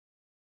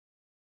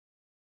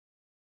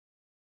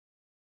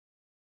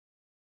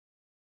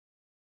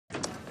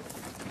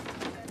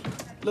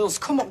Lils,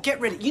 come on, get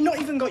ready. You've not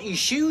even got your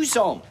shoes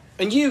on.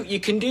 And you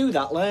can do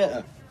that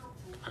later.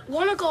 I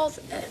want to go...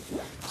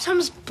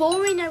 Sam's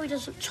boring now he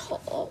doesn't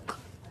talk.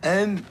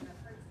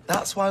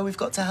 That's why we've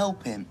got to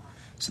help him,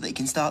 so that he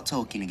can start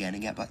talking again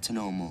and get back to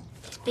normal.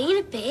 He's being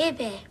a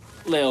baby.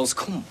 Lils,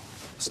 come on.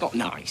 It's not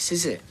nice,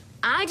 is it?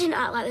 I didn't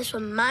act like this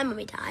when my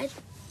mummy died.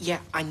 Yeah,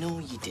 I know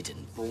you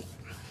didn't, but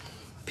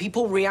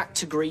people react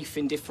to grief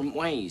in different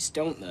ways,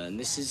 don't they? And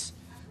this is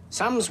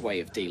Sam's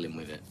way of dealing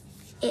with it.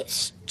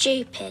 It's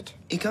stupid.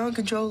 He can't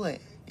control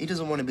it. He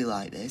doesn't want to be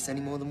like this any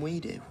more than we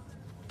do.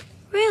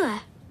 Really?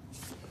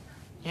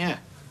 Yeah.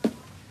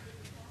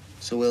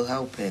 So we'll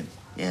help him,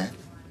 yeah?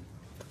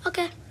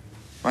 OK.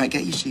 Right,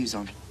 get your shoes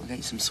on. I'll get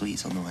you some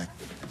sweets on the way.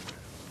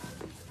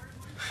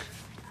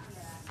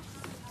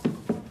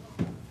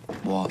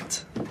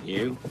 What?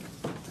 You?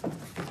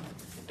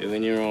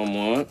 Doing your own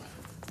work.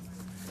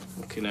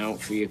 Looking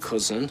out for your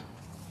cousin.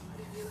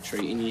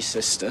 Treating your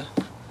sister.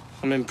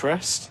 I'm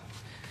impressed.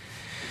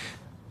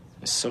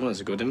 This son has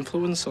a good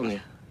influence on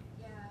you.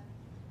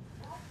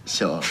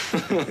 Sure.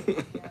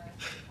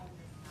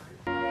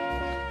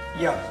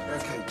 Yeah,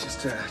 OK,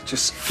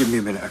 just give me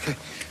a minute, OK?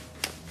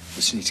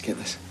 Just need to get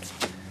this.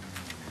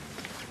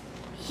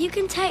 You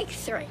can take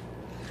 3,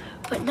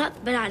 but not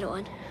the banana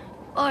one,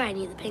 or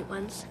any of the pink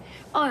ones,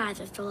 or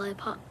either of the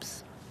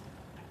lollipops.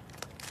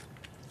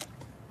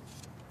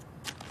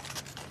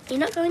 You're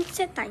not going to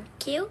say thank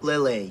you?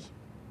 Lily,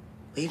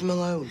 leave him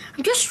alone.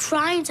 I'm just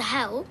trying to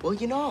help. Well,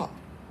 you're not.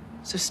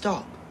 So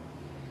stop.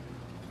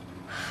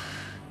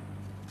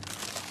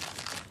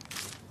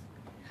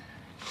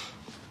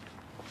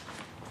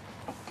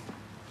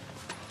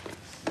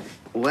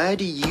 Where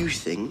do you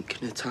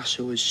think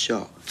Natasha was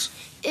shot?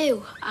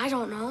 Ew, I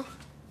don't know.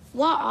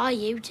 What are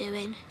you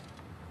doing?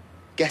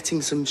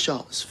 Getting some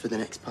shots for the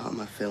next part of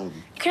my film.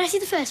 Can I see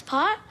the first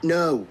part?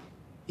 No,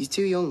 he's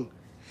too young.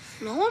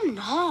 No, I'm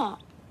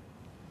not.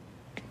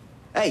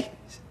 Hey,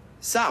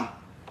 Sam.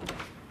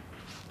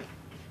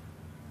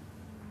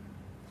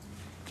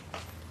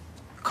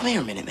 Come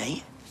here a minute,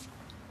 mate.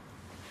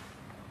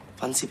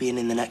 Fancy being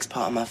in the next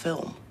part of my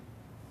film?